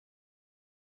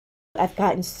I've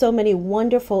gotten so many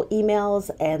wonderful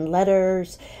emails and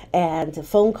letters and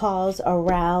phone calls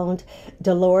around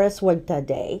Dolores Huerta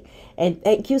Day. And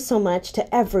thank you so much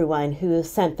to everyone who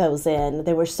sent those in.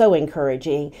 They were so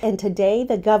encouraging. And today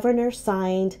the governor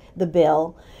signed the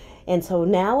bill. And so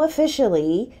now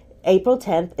officially, April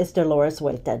 10th is Dolores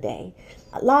Huerta Day.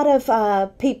 A lot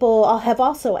of people have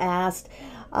also asked,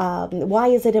 why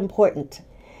is it important?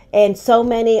 And so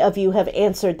many of you have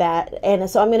answered that. And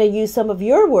so I'm going to use some of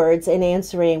your words in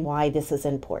answering why this is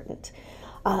important.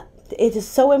 It is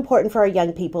so important for our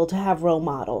young people to have role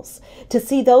models, to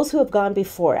see those who have gone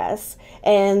before us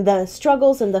and the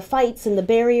struggles and the fights and the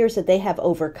barriers that they have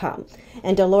overcome.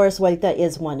 And Dolores Huerta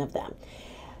is one of them.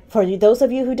 For those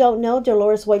of you who don't know,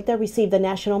 Dolores Huerta received the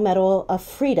National Medal of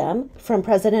Freedom from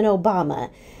President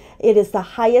Obama. It is the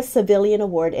highest civilian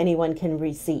award anyone can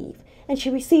receive. And she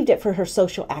received it for her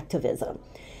social activism.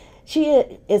 She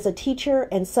is a teacher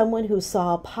and someone who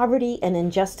saw poverty and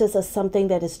injustice as something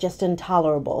that is just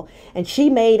intolerable. And she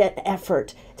made an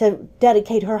effort to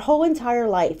dedicate her whole entire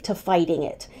life to fighting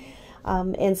it.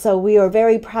 And so we are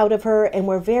very proud of her, and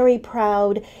we're very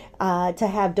proud to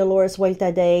have Dolores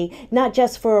Huerta Day, not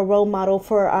just for a role model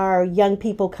for our young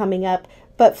people coming up,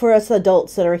 but for us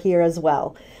adults that are here as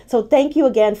well. So thank you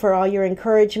again for all your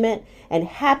encouragement, and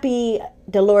happy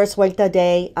Dolores Huerta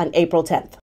Day on April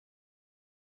 10th.